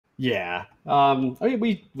Yeah. I mean,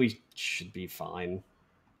 we should be fine.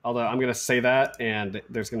 Although I'm gonna say that, and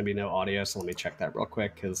there's gonna be no audio, so let me check that real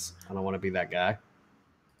quick because I don't want to be that guy.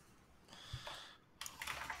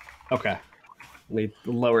 Okay, let me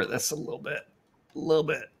lower this a little bit. A little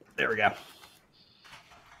bit. There we go.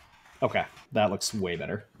 Okay, that looks way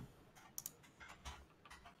better.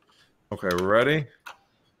 Okay, we're ready?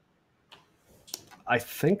 I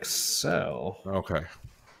think so. Okay.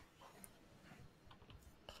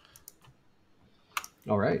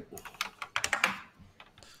 All right.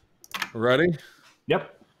 Ready?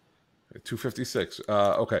 Yep. 256.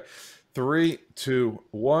 Okay. 3, 2,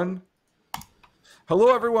 1.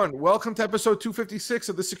 Hello, everyone. Welcome to episode 256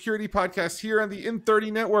 of the Security Podcast here on the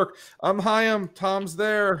In30 Network. I'm Chaim. Tom's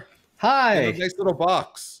there. Hi. In a nice little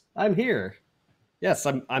box. I'm here. Yes,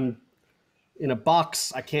 I'm in a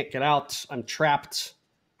box. I can't get out. I'm trapped.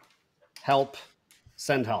 Help.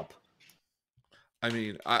 Send help. I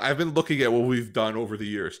mean, I've been looking at what we've done over the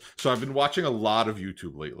years. So I've been watching a lot of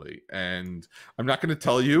YouTube lately. And I'm not going to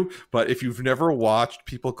tell you, but if you've never watched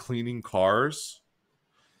people cleaning cars,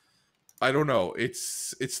 I don't know.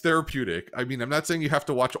 It's therapeutic. I mean, I'm not saying you have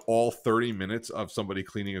to watch all 30 minutes of somebody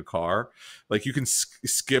cleaning a car. Like you can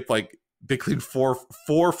skip, like they clean four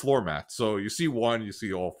floor mats. So you see one, you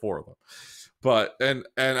see all four of them. But and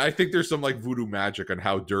I think there's some like voodoo magic on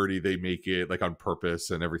how dirty they make it, like on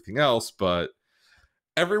purpose and everything else. But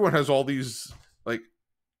everyone has all these like,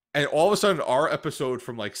 and all of a sudden our episode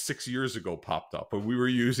from like 6 years ago popped up and we were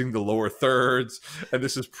using the lower thirds, and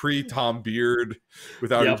this is pre-Tom Beard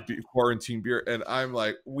without his quarantine beard, and I'm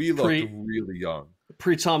like, we look really young.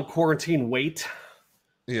 Pre-Tom quarantine weight.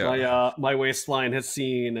 Yeah. My waistline has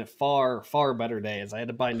seen far better days. I had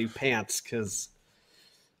to buy new pants because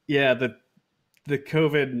the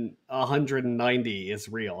COVID 190 is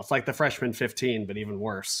real. It's like the freshman 15, but even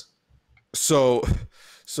worse. So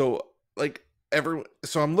like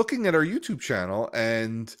so I'm looking at our YouTube channel,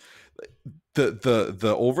 and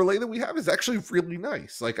the overlay that we have is actually really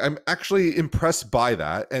nice. Like I'm actually impressed by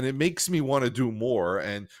that, and it makes me want to do more.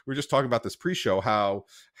 And we are just talking about this pre-show how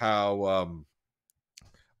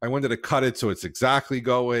I wanted to cut it so it's exactly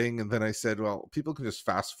going. And then I said, well, people can just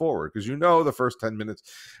fast forward because the first 10 minutes,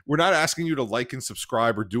 we're not asking you to like and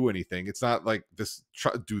subscribe or do anything. It's not like this,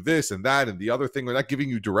 do this and that and the other thing. We're not giving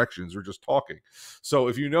you directions. We're just talking. So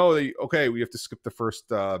if you know that, okay, we have to skip the first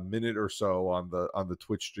minute or so on the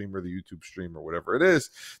Twitch stream or the YouTube stream or whatever it is,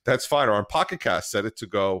 that's fine. Or on Pocket Cast, set it to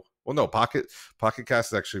go. Well, no, Pocket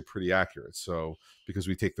Cast is actually pretty accurate. So because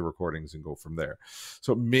we take the recordings and go from there.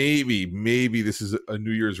 So maybe this is a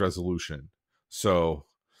New Year's resolution. So,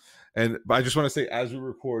 but I just want to say, as we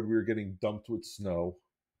record, we're getting dumped with snow.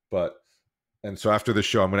 And so after the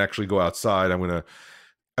show, I'm going to actually go outside. I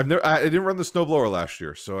didn't run the snowblower last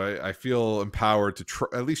year, so I feel empowered to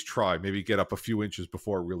at least try, maybe get up a few inches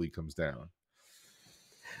before it really comes down.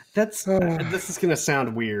 This is going to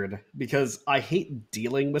sound weird because I hate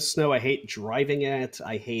dealing with snow. I hate driving it.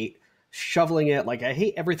 I hate shoveling it. Like I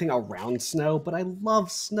hate everything around snow, but I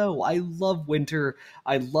love snow. I love winter.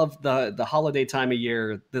 I love the holiday time of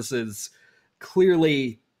year. This is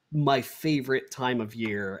clearly my favorite time of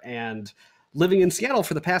year. And living in Seattle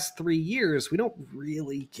for the past 3 years, we don't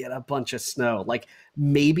really get a bunch of snow. Like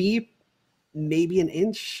maybe an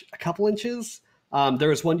inch, a couple inches. There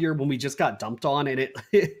was one year when we just got dumped on, and it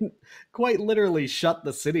quite literally shut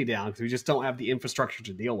the city down because we just don't have the infrastructure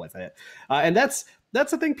to deal with it. And that's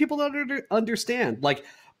the thing people don't understand. Like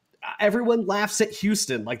everyone laughs at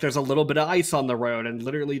Houston, like there's a little bit of ice on the road, and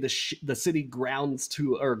literally the city grinds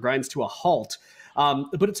to a halt.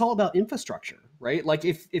 But it's all about infrastructure, right? Like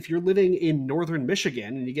if you're living in northern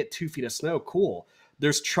Michigan and you get 2 feet of snow, cool.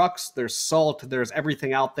 There's trucks, there's salt, there's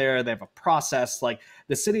everything out there. They have a process. Like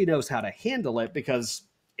the city knows how to handle it because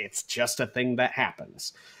it's just a thing that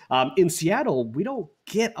happens. In Seattle, we don't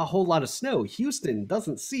get a whole lot of snow. Houston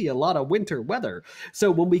doesn't see a lot of winter weather. So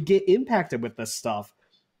when we get impacted with this stuff,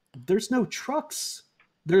 there's no trucks.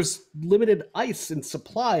 There's limited ice and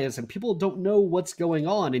supplies, and people don't know what's going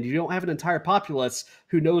on. And you don't have an entire populace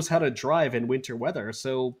who knows how to drive in winter weather.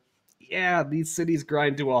 So yeah, these cities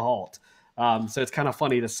grind to a halt. So it's kind of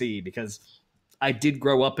funny to see because I did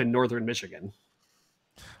grow up in northern Michigan.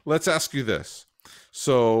 Let's ask you this.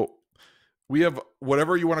 So we have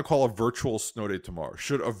whatever you want to call a virtual snow day tomorrow.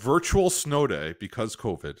 Should a virtual snow day, because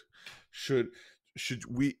COVID, should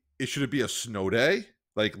it be a snow day?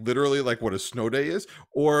 Like literally like what a snow day is?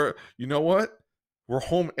 Or you know what? We're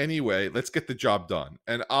home anyway. Let's get the job done.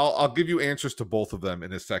 And I'll give you answers to both of them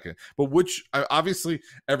in a second. But obviously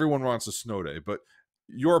everyone wants a snow day, but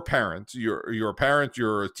you're a parent,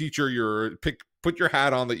 you're a teacher, put your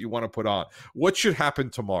hat on that you want to put on. What should happen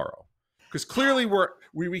tomorrow? Because clearly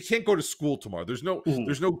we can't go to school tomorrow. There's no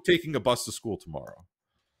taking a bus to school tomorrow.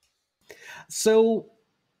 So,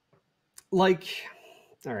 like,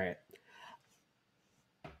 all right.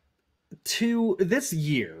 To this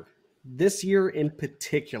year in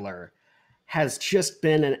particular has just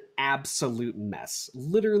been an absolute mess.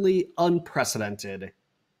 Literally unprecedented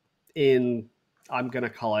in, I'm going to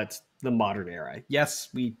call it, the modern era. Yes,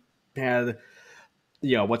 we had,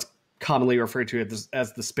 what's commonly referred to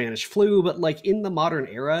as the Spanish flu, but like in the modern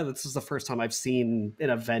era, this is the first time I've seen an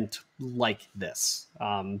event like this.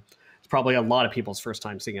 It's probably a lot of people's first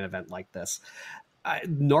time seeing an event like this.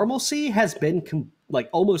 Normalcy has been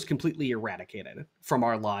almost completely eradicated from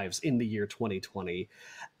our lives in the year 2020.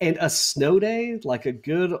 And a snow day, like a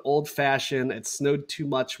good old fashioned, it snowed too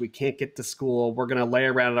much, we can't get to school, we're going to lay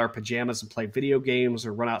around in our pajamas and play video games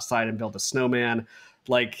or run outside and build a snowman.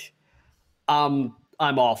 Like, I'm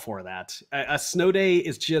all for that. A snow day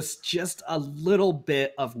is just a little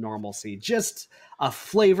bit of normalcy, just a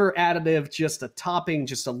flavor additive, just a topping,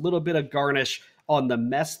 just a little bit of garnish on the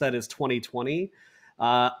mess that is 2020.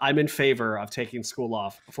 I'm in favor of taking school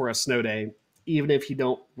off for a snow day, even if you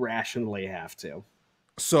don't rationally have to.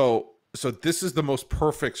 So this is the most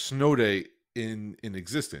perfect snow day in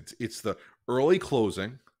existence. It's the early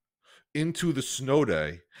closing into the snow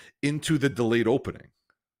day into the delayed opening.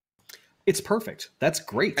 It's perfect. That's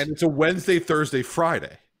great. And it's a Wednesday, Thursday,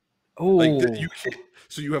 Friday. Oh, like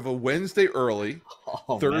so you have a Wednesday early,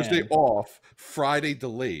 Thursday man. off, Friday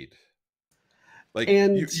delayed. Like,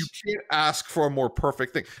 and you can't ask for a more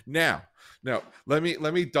perfect thing. Now let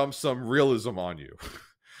me dump some realism on you.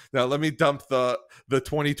 Now let me dump the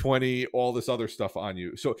 2020, all this other stuff on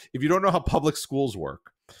you. So if you don't know how public schools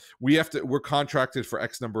work, we're contracted for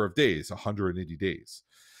X number of days, 180 days.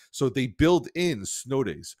 So they build in snow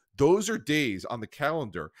days. Those are days on the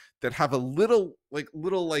calendar that have a little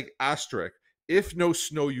asterisk. If no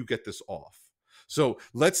snow, you get this off. So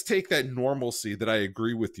let's take that normalcy that I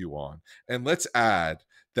agree with you on, and let's add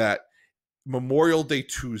that Memorial Day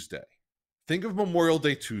Tuesday. Think of Memorial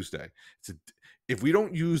Day Tuesday. If we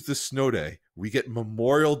don't use the snow day, we get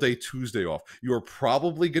Memorial Day Tuesday off. You're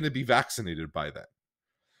probably going to be vaccinated by then.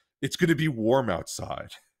 It's going to be warm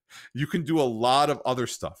outside. You can do a lot of other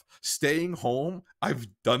stuff. Staying home, I've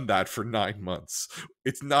done that for 9 months.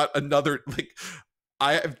 It's not another, like,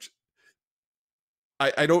 I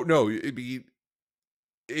don't know.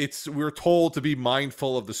 We're told to be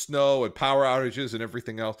mindful of the snow and power outages and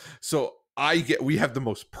everything else. So we have the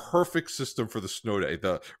most perfect system for the snow day.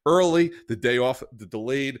 The early, the day off, the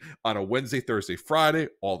delayed on a Wednesday, Thursday, Friday.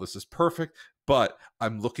 All this is perfect. But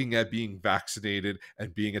I'm looking at being vaccinated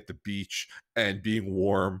and being at the beach and being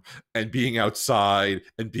warm and being outside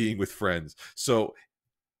and being with friends. So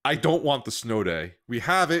I don't want the snow day. We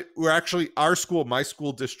have it. My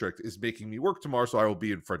school district is making me work tomorrow, so I will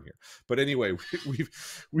be in front here. But anyway,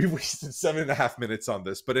 we've wasted 7.5 minutes on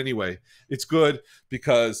this. But anyway, it's good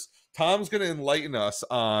because Tom's going to enlighten us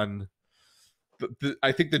on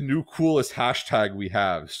I think the new coolest hashtag we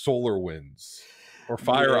have, SolarWinds or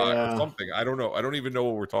FireEye or something. I don't know. I don't even know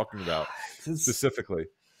what we're talking about specifically.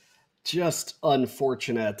 Just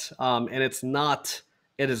unfortunate, and it is not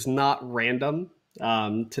random.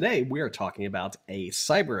 Today we are talking about a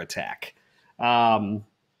cyber attack,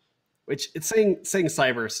 which it's saying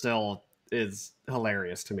cyber still is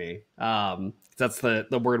hilarious to me. That's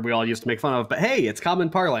the word we all used to make fun of, but hey, it's common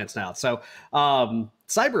parlance now. So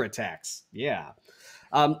cyber attacks, yeah.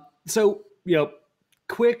 So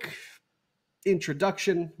quick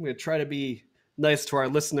introduction. I'm going to try to be nice to our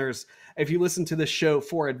listeners. If you listen to this show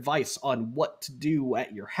for advice on what to do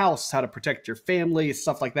at your house, how to protect your family,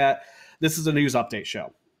 stuff like that, this is a news update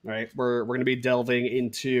show. Right? We're going to be delving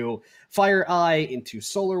into FireEye, into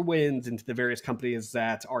SolarWinds, into the various companies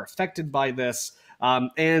that are affected by this.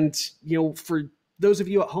 And for those of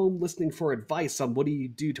you at home listening for advice on what do you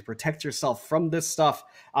do to protect yourself from this stuff,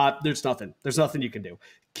 there's nothing you can do.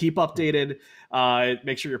 Keep updated,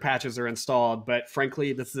 make sure your patches are installed. But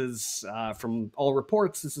frankly, this is, from all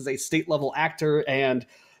reports, this is a state level actor, and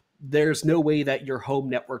there's no way that your home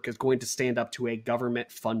network is going to stand up to a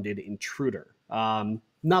government funded intruder.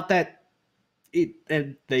 Not that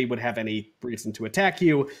they would have any reason to attack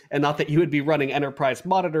you, and not that you would be running enterprise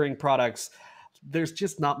monitoring products. There's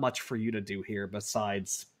just not much for you to do here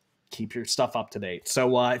besides keep your stuff up to date.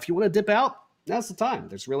 So if you want to dip out, now's the time.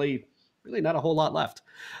 There's really not a whole lot left.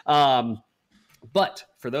 But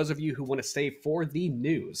for those of you who want to stay for the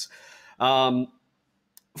news, FireEye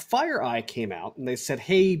came out and they said,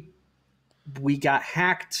 hey, we got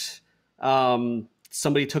hacked.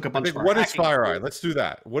 somebody took a I bunch think of our what is hacking FireEye? tools. Let's do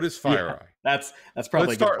that. What is Yeah, FireEye? that's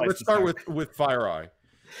probably a good place Let's to start start. with FireEye.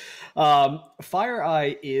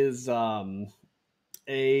 FireEye is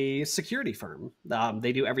a security firm.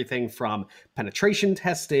 They do everything from penetration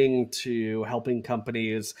testing to helping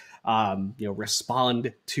companies,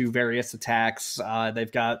 respond to various attacks.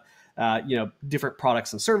 They've got different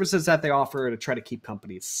products and services that they offer to try to keep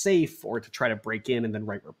companies safe or to try to break in and then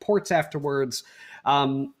write reports afterwards.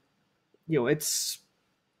 It's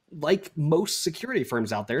like most security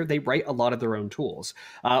firms out there, they write a lot of their own tools.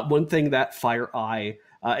 One thing that FireEye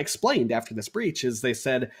explained after this breach is they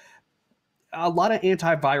said a lot of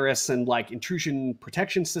antivirus and like intrusion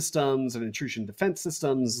protection systems and intrusion defense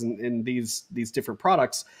systems in these different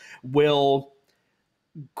products will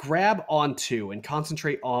grab onto and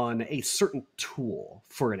concentrate on a certain tool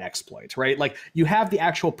for an exploit, right? Like you have the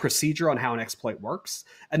actual procedure on how an exploit works,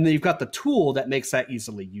 and then you've got the tool that makes that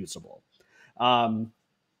easily usable.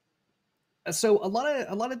 So a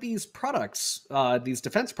lot of these products, these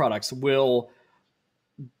defense products, will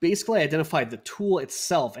basically identify the tool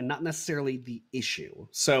itself and not necessarily the issue.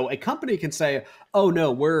 So a company can say, "Oh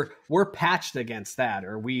no, we're patched against that,"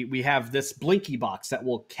 or we have this blinky box that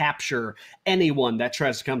will capture anyone that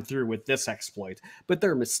tries to come through with this exploit." But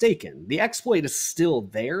they're mistaken. The exploit is still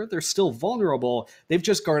there. They're still vulnerable. They've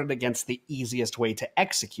just guarded against the easiest way to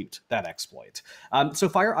execute that exploit. So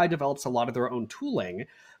FireEye develops a lot of their own tooling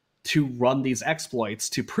to run these exploits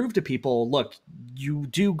to prove to people, look, you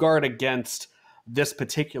do guard against this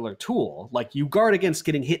particular tool. Like you guard against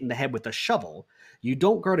getting hit in the head with a shovel. You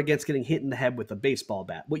don't guard against getting hit in the head with a baseball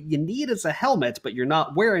bat. What you need is a helmet, but you're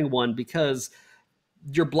not wearing one because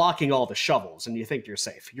you're blocking all the shovels and you think you're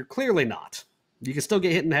safe. You're clearly not. You can still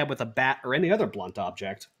get hit in the head with a bat or any other blunt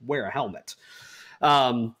object. Wear a helmet.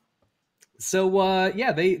 They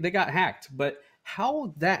got hacked. But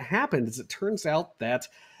how that happened is it turns out that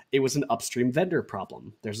it was an upstream vendor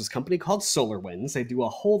problem. There's this company called SolarWinds. They do a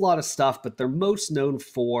whole lot of stuff, but they're most known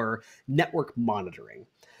for network monitoring.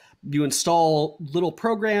 You install little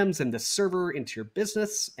programs in this server into your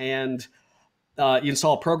business, and you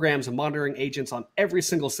install programs and monitoring agents on every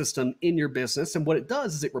single system in your business. And what it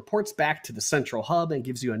does is it reports back to the central hub and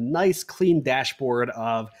gives you a nice, clean dashboard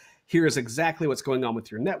of, here's exactly what's going on with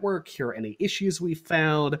your network. Here are any issues we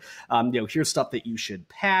found. Here's stuff that you should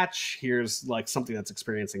patch. Here's like something that's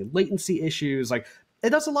experiencing latency issues. Like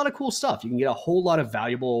it does a lot of cool stuff. You can get a whole lot of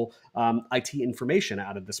valuable IT information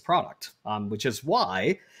out of this product, which is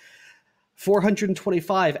why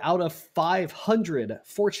 425 out of 500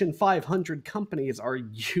 Fortune 500 companies are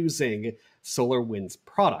using SolarWinds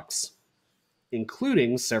products,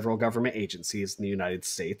 including several government agencies in the United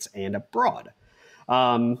States and abroad.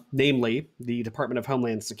 Namely, the Department of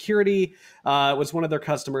Homeland Security was one of their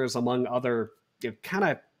customers, among other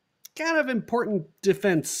kind of important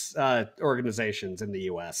defense organizations in the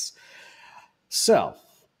U.S. So,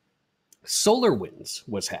 SolarWinds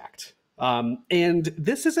was hacked. And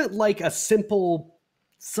this isn't like a simple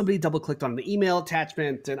somebody double clicked on an email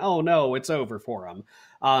attachment and oh no, it's over for them.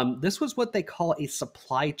 This was what they call a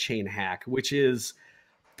supply chain hack, which is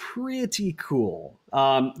pretty cool.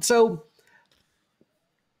 Go.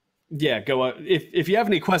 If you have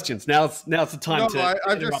any questions, now's the time to.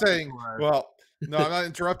 I'm just saying. Well, no, I'm not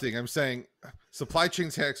interrupting. I'm saying supply chain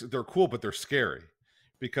hacks, they're cool, but they're scary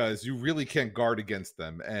because you really can't guard against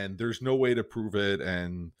them, and there's no way to prove it.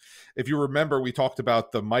 And if you remember, we talked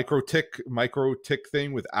about the micro tick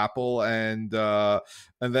thing with Apple, and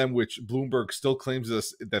then which Bloomberg still claims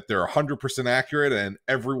that they're 100% accurate, and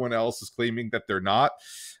everyone else is claiming that they're not,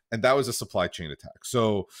 and that was a supply chain attack.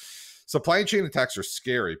 So. Supply chain attacks are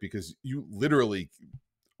scary because you literally,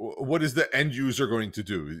 what is the end user going to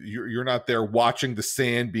do? You're not there watching the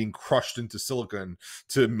sand being crushed into silicon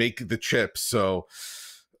to make the chips. So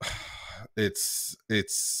it's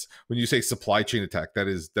when you say supply chain attack, that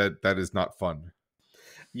is not fun.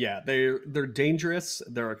 Yeah, they're dangerous.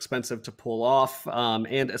 They're expensive to pull off,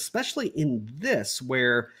 and especially in this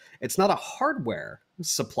where it's not a hardware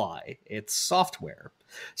supply, it's software.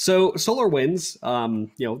 So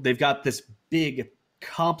SolarWinds, they've got this big,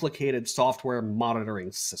 complicated software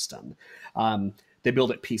monitoring system. They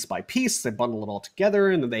build it piece by piece, they bundle it all together,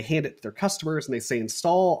 and then they hand it to their customers, and they say,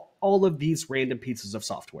 install all of these random pieces of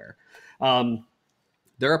software.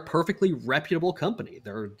 They're a perfectly reputable company.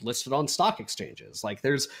 They're listed on stock exchanges. Like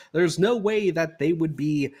there's no way that they would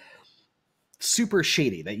be super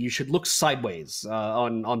shady, that you should look sideways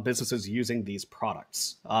on businesses using these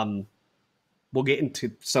products. We'll get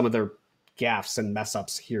into some of their gaffes and mess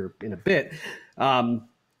ups here in a bit.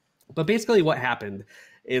 But basically what happened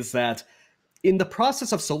is that in the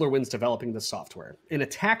process of SolarWinds developing the software, an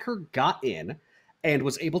attacker got in and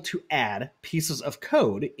was able to add pieces of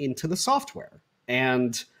code into the software.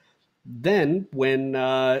 And then when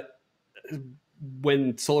SolarWinds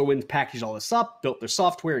packaged all this up, built their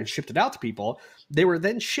software, and shipped it out to people, they were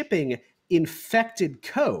then shipping infected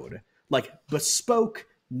code, like bespoke,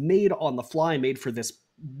 made on the fly, made for this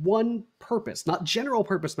one purpose, not general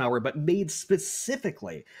purpose malware, but made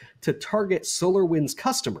specifically to target SolarWinds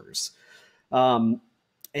customers.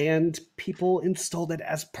 And people installed it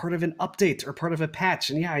as part of an update or part of a patch.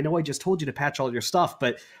 And yeah, I know I just told you to patch all your stuff,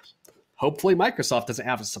 but hopefully Microsoft doesn't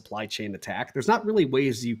have a supply chain attack. There's not really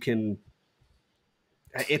ways you can.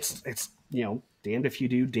 It's damned if you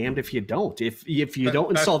do, damned if you don't. If you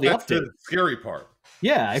don't install the that's update, the scary part.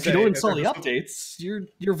 yeah, if you don't install the updates,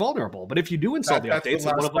 you're vulnerable. But if you do install the updates,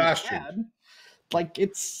 and one of them is bad, like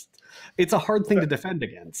it's a hard thing to defend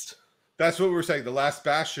against. That's what we're saying. The last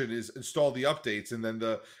bastion is install the updates, and then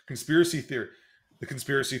the conspiracy theory. The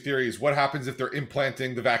conspiracy theory is what happens if they're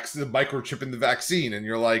implanting the microchip in the vaccine, and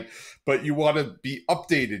you're like, but you want to be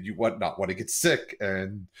updated. You not want to get sick,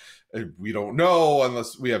 and we don't know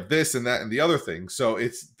unless we have this and that and the other thing. So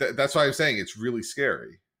that's why I'm saying it's really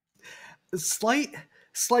scary. Slight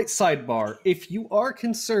sidebar. If you are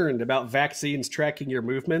concerned about vaccines tracking your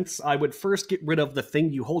movements, I would first get rid of the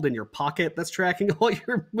thing you hold in your pocket that's tracking all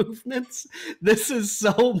your movements. This is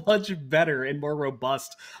so much better and more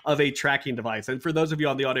robust of a tracking device. And for those of you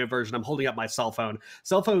on the audio version, I'm holding up my cell phone.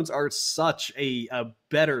 Cell phones are such a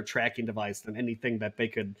better tracking device than anything that they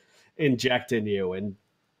could inject in you. And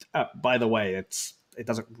by the way, it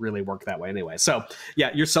doesn't really work that way anyway. So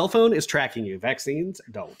yeah, your cell phone is tracking you. Vaccines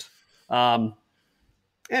don't.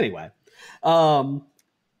 Anyway,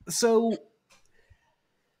 so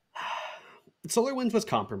SolarWinds was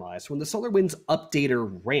compromised. When the SolarWinds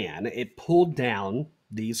updater ran, it pulled down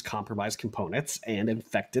these compromised components and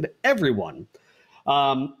infected everyone.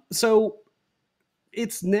 So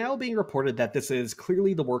it's now being reported that this is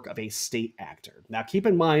clearly the work of a state actor. Now, keep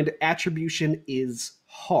in mind, attribution is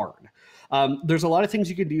hard. There's a lot of things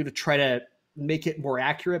you can do to try to make it more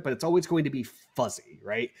accurate, but it's always going to be fuzzy,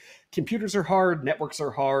 right? Computers are hard, networks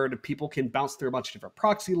are hard, people can bounce through a bunch of different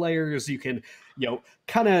proxy layers, you can,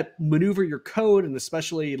 kind of maneuver your code, and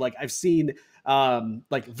especially, like, I've seen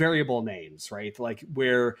like variable names, right? Like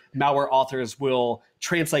where malware authors will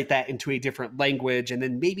translate that into a different language, and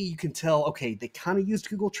then maybe you can tell, okay, they kind of used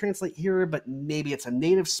Google Translate here, but maybe it's a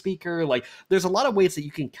native speaker. Like there's a lot of ways that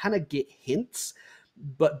you can kind of get hints,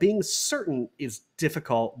 but being certain is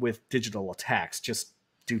difficult with digital attacks just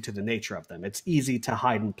due to the nature of them. It's easy to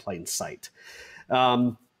hide in plain sight.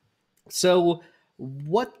 So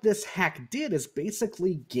what this hack did is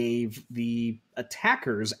basically gave the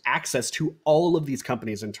attackers access to all of these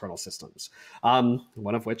companies' internal systems,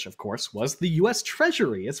 one of which, of course, was the U.S.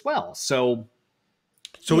 Treasury as well. So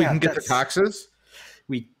we can get the taxes?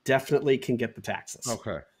 We definitely can get the taxes.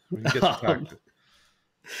 Okay. We can get the taxes.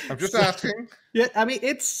 I'm just asking. Yeah, I mean,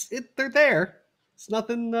 they're there. It's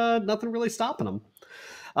nothing really stopping them.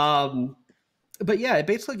 But yeah, it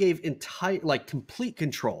basically gave complete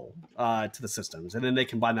control to the systems, and then they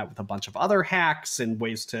combine that with a bunch of other hacks and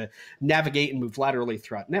ways to navigate and move laterally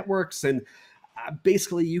throughout networks. And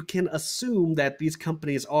basically, you can assume that these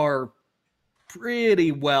companies are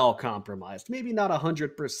pretty well compromised. Maybe not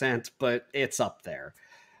 100%, but it's up there.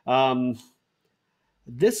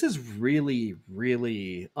 This is really,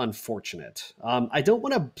 really unfortunate. I don't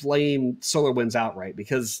want to blame SolarWinds outright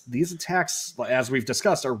because these attacks, as we've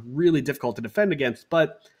discussed, are really difficult to defend against.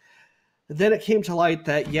 But then it came to light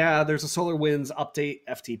that, yeah, there's a SolarWinds update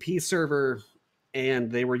FTP server,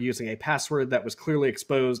 and they were using a password that was clearly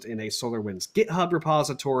exposed in a SolarWinds GitHub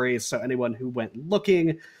repository. So anyone who went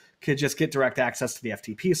looking could just get direct access to the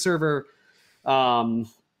FTP server.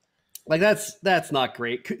 That's not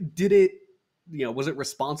great. Did it? Was it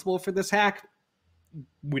responsible for this hack?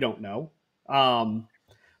 We don't know.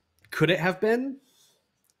 Could it have been?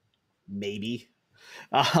 Maybe.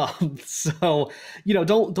 So,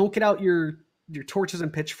 don't get out your torches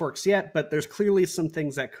and pitchforks yet, but there's clearly some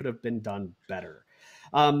things that could have been done better.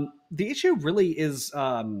 The issue really is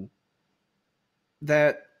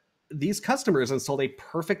that these customers installed a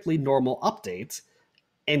perfectly normal update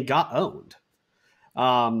and got owned.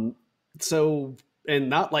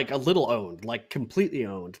 And not like a little owned, like completely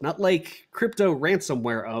owned, not like crypto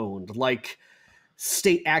ransomware owned, like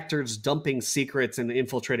state actors dumping secrets and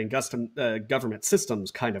infiltrating government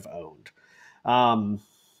systems kind of owned.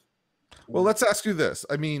 Well, let's ask you this.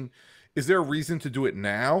 I mean, is there a reason to do it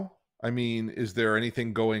now? I mean, is there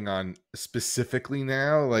anything going on specifically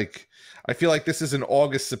now? Like, I feel like this is an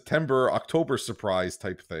August, September, October surprise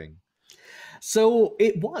type thing. So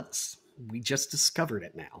it was. We just discovered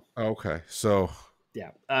it now. Okay, so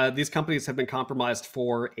Yeah, these companies have been compromised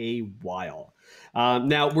for a while.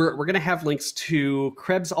 Now we're going to have links to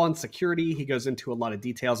Krebs on security. He goes into a lot of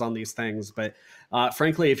details on these things, but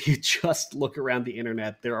frankly, if you just look around the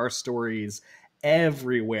internet, there are stories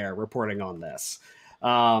everywhere reporting on this.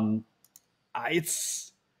 Um,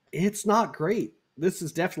 it's not great. This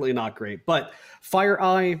is definitely not great. But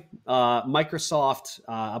FireEye, Microsoft,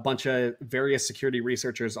 a bunch of various security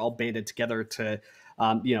researchers all banded together to,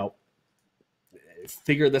 you know,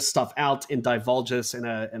 figure this stuff out and divulge this in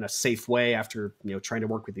a safe way after, you know, trying to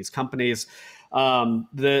work with these companies.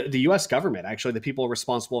 The U.S. government, actually, the people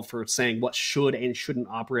responsible for saying what should and shouldn't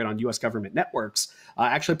operate on U.S. government networks,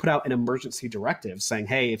 actually put out an emergency directive saying,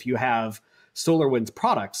 hey, if you have SolarWinds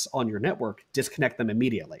products on your network, disconnect them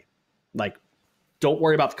immediately. Like, don't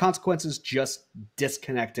worry about the consequences, just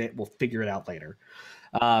disconnect it. We'll figure it out later.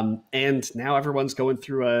 And now everyone's going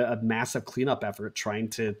through a massive cleanup effort trying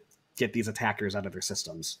to get these attackers out of their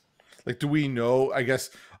systems. Like, do we know? I guess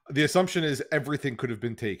the assumption is everything could have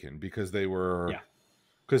been taken because they were,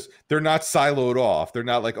 because they're not siloed off. They're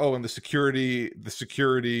not like, oh, in the security IP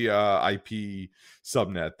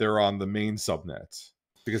subnet, they're on the main subnet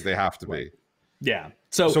because they have to be. Yeah.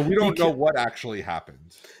 So we don't know what actually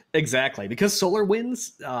happened. Exactly. Because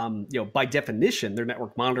SolarWinds, you know, by definition, their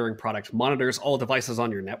network monitoring product monitors all devices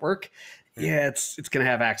on your network. Yeah, it's going to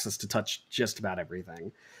have access to touch just about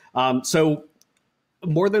everything. So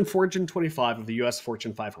more than 425 of the U.S.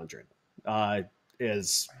 Fortune 500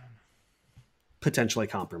 is potentially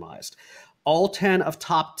compromised. All 10 of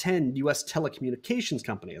top 10 U.S. telecommunications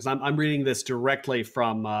companies. I'm reading this directly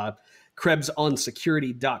from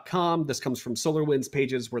KrebsOnSecurity.com. This comes from SolarWinds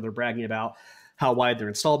pages where they're bragging about how wide their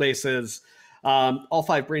install base is. All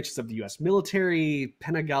 5 branches of the U.S. military,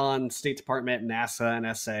 Pentagon, State Department, NASA,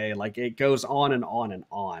 NSA, like it goes on and on and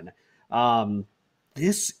on.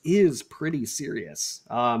 This is pretty serious.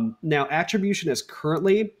 Now, attribution is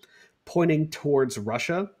currently pointing towards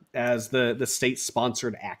Russia as the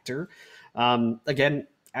state-sponsored actor. Again,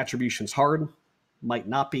 attribution's hard. Might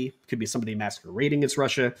not be. Could be somebody masquerading as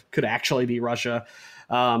Russia. Could actually be Russia.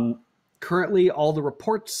 Currently, all the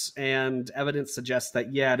reports and evidence suggests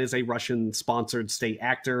that, yeah, it is a Russian-sponsored state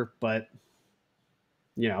actor, but,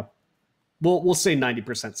 you know, we'll say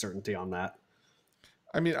 90% certainty on that.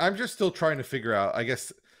 I mean, I'm just still trying to figure out, I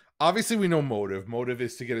guess, obviously we know motive. Motive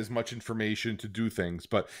is to get as much information to do things,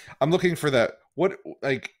 but I'm looking for that. What,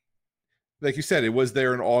 like you said, it was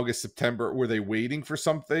there in August, September. Were they waiting for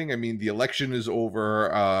something? I mean, the election is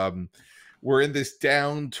over. We're in this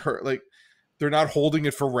downturn, like, they're not holding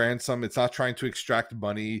it for ransom. It's not trying to extract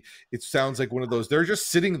money. It sounds like one of those. They're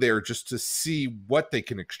just sitting there just to see what they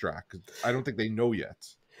can extract. I don't think they know yet.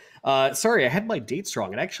 Sorry, I had my dates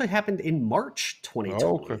wrong. It actually happened in March 2020.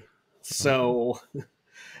 Oh, okay. So,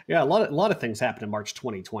 yeah, a lot of things happened in March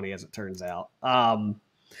 2020, as it turns out.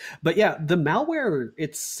 But yeah, the malware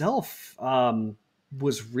itself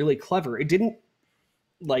was really clever. It didn't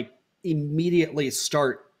like immediately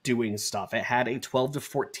start doing stuff. It had a 12 to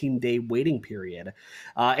 14 day waiting period.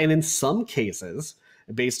 And in some cases,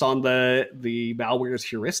 based on the malware's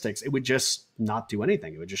heuristics, it would just not do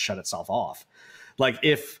anything. It would just shut itself off. Like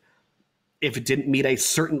if it didn't meet a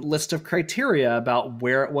certain list of criteria about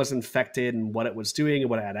where it was infected and what it was doing and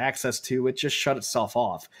what it had access to, it just shut itself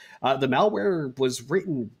off. The malware was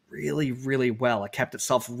written really, really well. It kept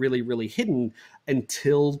itself really, really hidden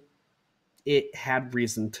until it had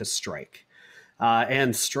reason to strike.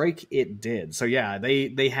 And strike it did. So yeah,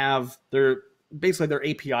 they have their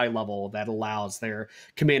API level that allows their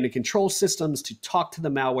command and control systems to talk to the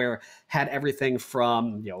malware, had everything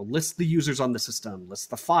from, you know, list the users on the system, list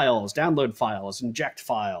the files, download files, inject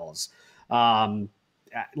files.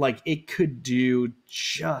 Like it could do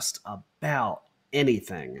just about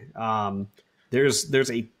anything. There's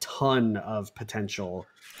a ton of potential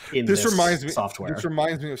in this software. This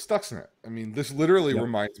reminds me of Stuxnet. I mean, this literally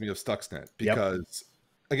reminds me of Stuxnet because,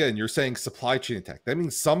 again, you're saying supply chain attack. That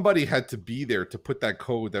means somebody had to be there to put that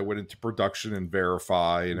code that went into production and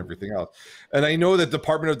verify and everything else. And I know that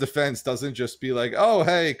Department of Defense doesn't just be like, oh,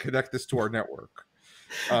 hey, connect this to our network.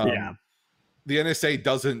 The NSA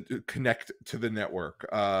doesn't connect to the network.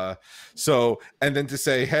 And then to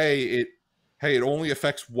say, hey, it only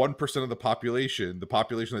affects 1% of the population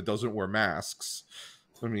that doesn't wear masks.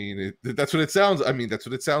 I mean, that's what it sounds. I mean, that's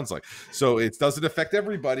what it sounds like. So it doesn't affect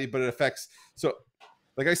everybody, but it affects. So,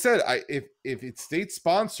 like I said, if it's state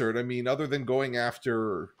sponsored, I mean, other than going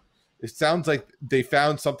after, it sounds like they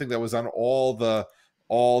found something that was on all the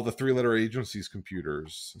 3-letter agencies'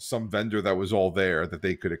 computers, some vendor that was all there that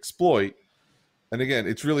they could exploit. And again,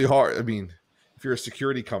 it's really hard. I mean, if you're a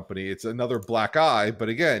security company, it's another black eye. But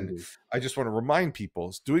again, Mhm. I just want to remind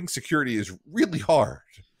people, doing security is really hard.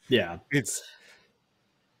 Yeah. It's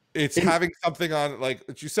And having something on, like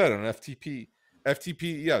what you said, on FTP.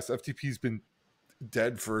 Yes, FTP's been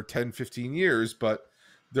dead for 10, 15 years, but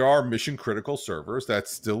there are mission critical servers that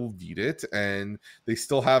still need it, and they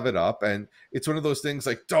still have it up. And it's one of those things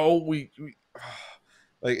like, don't we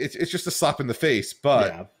like, it's just a slap in the face, but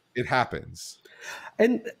yeah. it happens.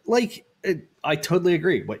 And like, I totally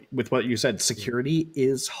agree with what you said. Security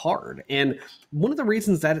is hard. And one of the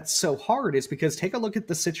reasons that it's so hard is because take a look at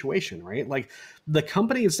the situation, right? Like the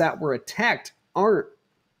companies that were attacked aren't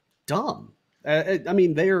dumb. I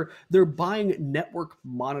mean, they're buying network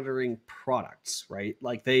monitoring products, right?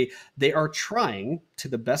 Like they are trying to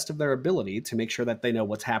the best of their ability to make sure that they know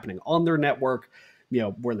what's happening on their network,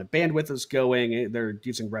 where the bandwidth is going. They're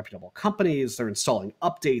using reputable companies. They're installing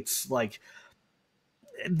updates. Like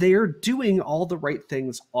they're doing all the right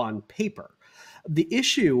things on paper. The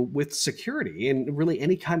issue with security and really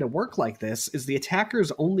any kind of work like this is the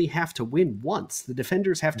attackers only have to win once. The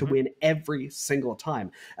defenders have to Mhm. win every single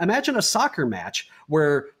time. Imagine a soccer match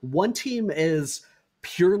where one team is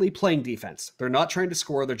purely playing defense. They're not trying to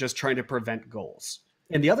score, they're just trying to prevent goals.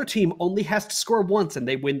 And the other team only has to score once and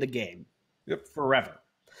they win the game Yep. forever.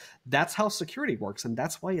 That's how security works, and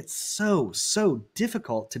that's why it's so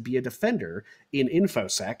difficult to be a defender in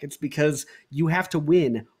infosec. It's because you have to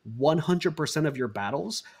win 100% of your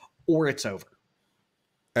battles or it's over.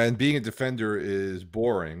 And being a defender is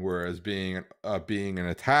boring, whereas being an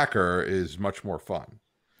attacker is much more fun.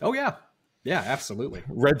 Oh yeah. Yeah, absolutely.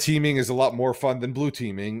 Red teaming is a lot more fun than blue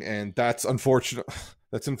teaming, and that's unfortunate.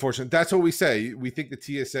 That's unfortunate. That's what we say. We think the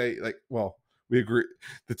TSA, we agree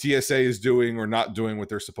the TSA is doing or not doing what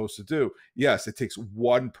they're supposed to do. Yes, it takes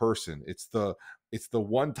one person. It's the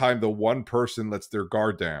one time the one person lets their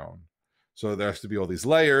guard down. So there has to be all these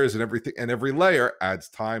layers and everything, and every layer adds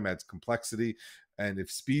time, adds complexity. And if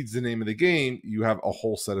speed's the name of the game, you have a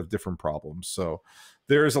whole set of different problems. So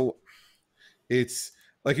it's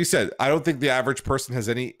like you said, I don't think the average person has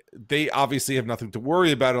they obviously have nothing to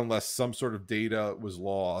worry about unless some sort of data was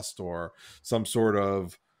lost or some sort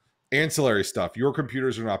of ancillary stuff. Your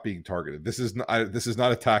computers are not being targeted. This is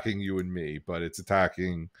not attacking you and me, but it's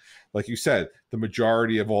attacking, like you said, the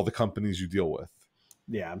majority of all the companies you deal with.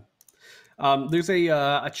 Yeah. There's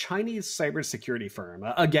a Chinese cybersecurity firm,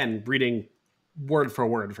 again, reading word for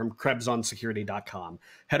word from krebsonsecurity.com.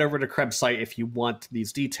 Head over to Krebs' site if you want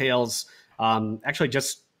these details. Actually,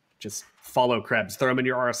 just follow Krebs. Throw them in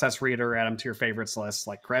your RSS reader, add them to your favorites list.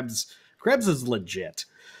 Like Krebs is legit.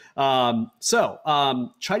 Chinese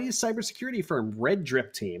cybersecurity firm Red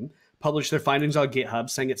Drip Team published their findings on GitHub,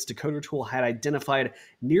 saying its decoder tool had identified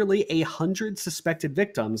nearly 100 suspected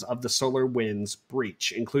victims of the SolarWinds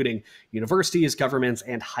breach, including universities, governments,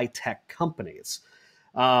 and high-tech companies.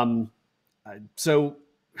 So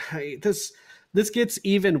this gets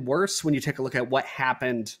even worse when you take a look at what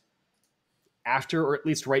happened after, or at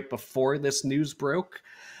least right before this news broke.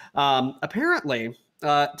 Apparently,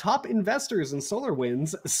 top investors in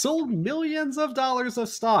SolarWinds sold millions of dollars of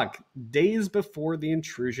stock days before the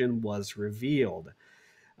intrusion was revealed.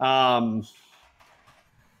 The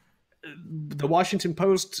Washington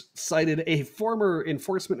Post cited a former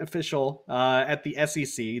enforcement official at the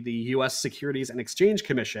SEC, the U.S. Securities and Exchange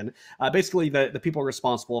Commission, basically the people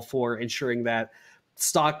responsible for ensuring that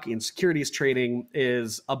stock and securities trading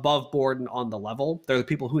is above board and on the level. They're the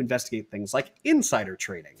people who investigate things like insider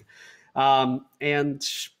trading. And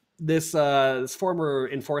this former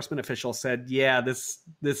enforcement official said, yeah, this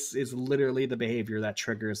is literally the behavior that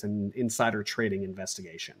triggers an insider trading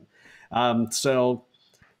investigation. So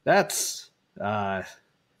that's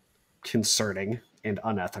concerning and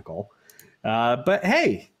unethical. But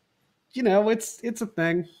hey, it's a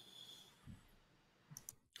thing.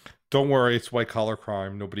 Don't worry, it's white collar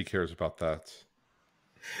crime. Nobody cares about that.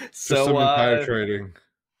 So Just some insider trading.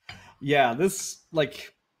 Yeah,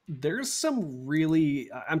 there's some really,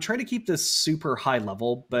 I'm trying to keep this super high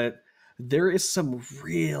level, but there is some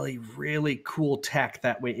really cool tech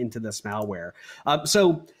that went into this malware.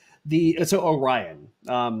 So Orion,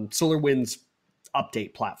 SolarWinds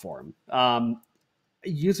update platform,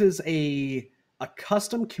 uses a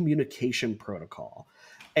custom communication protocol.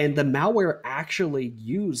 And the malware actually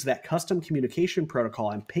used that custom communication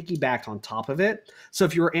protocol and piggybacked on top of it. So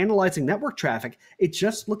if you were analyzing network traffic, it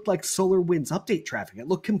just looked like SolarWinds update traffic. It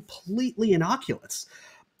looked completely innocuous.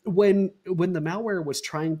 When the malware was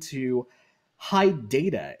trying to hide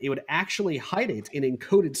data, it would actually hide it in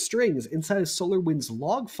encoded strings inside of SolarWinds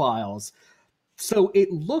log files. So it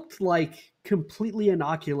looked like completely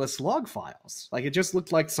innocuous log files. Like, it just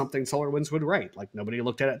looked like something SolarWinds would write. Like, nobody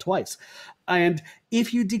looked at it twice. And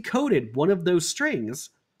if you decoded one of those strings,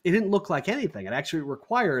 it didn't look like anything. It actually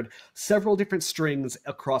required several different strings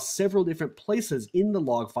across several different places in the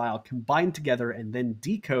log file combined together and then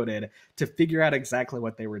decoded to figure out exactly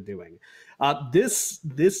what they were doing. This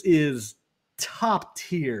is top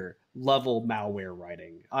tier level malware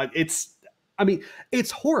writing. I mean, it's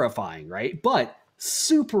horrifying, right? But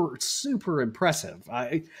super, super impressive.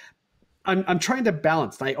 I'm trying to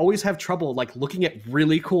balance. I always have trouble like looking at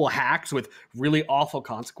really cool hacks with really awful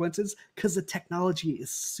consequences because the technology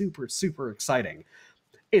is super, super exciting.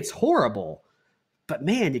 It's horrible, but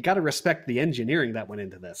man, you got to respect the engineering that went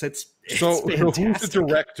into this. It's So who's the fantastic.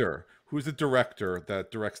 director? Who's the director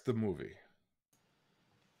that directs the movie?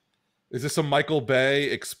 Is this a Michael Bay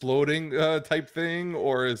exploding type thing,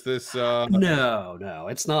 or is this? No,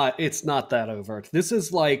 it's not. It's not that overt. This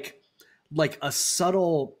is like a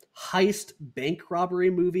subtle heist bank robbery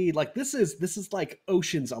movie. Like this is like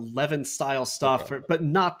Ocean's 11 style stuff, Okay. but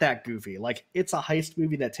not that goofy. Like it's a heist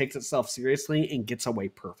movie that takes itself seriously and gets away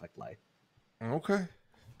perfectly. Okay.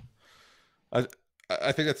 I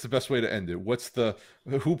I think that's the best way to end it. What's the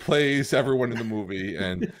who plays everyone in the movie,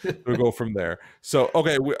 and we'll go from there. So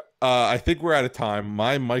okay, I think we're out of time.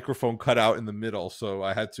 My microphone cut out in the middle, so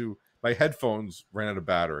I had to. My headphones ran out of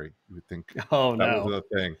battery. You would think Oh that was no.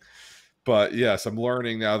 a thing, but yes, I'm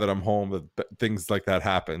learning now that I'm home that things like that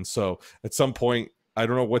happen. So at some point, I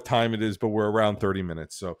don't know what time it is, but we're around 30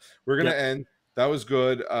 minutes. So we're gonna Yep. end. That was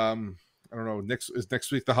good. I don't know. Next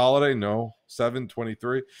week the holiday? No,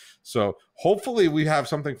 7/23. So hopefully we have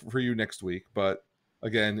something for you next week. But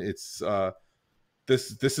again, it's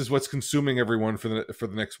this is what's consuming everyone for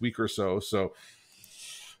the next week or so. So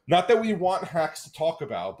not that we want hacks to talk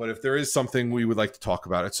about, but if there is something, we would like to talk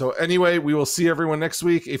about it. So anyway, we will see everyone next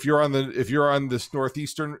week. If you're on this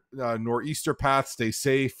nor'easter path, stay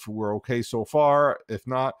safe. We're okay so far. If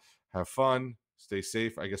not, have fun. Stay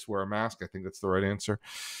safe. I guess wear a mask. I think that's the right answer.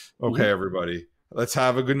 Okay, Mm-hmm. everybody. Let's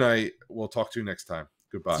have a good night. We'll talk to you next time.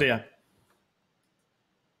 So Goodbye. yeah.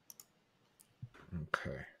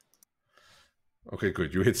 Okay. Okay,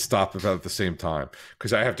 good. You hit stop about at the same time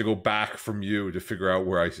because I have to go back from you to figure out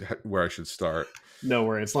where I should start. No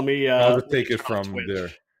worries. Let I'll me just take it turn on from there.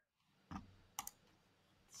 Twitch.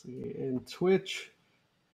 Let's see, and Twitch.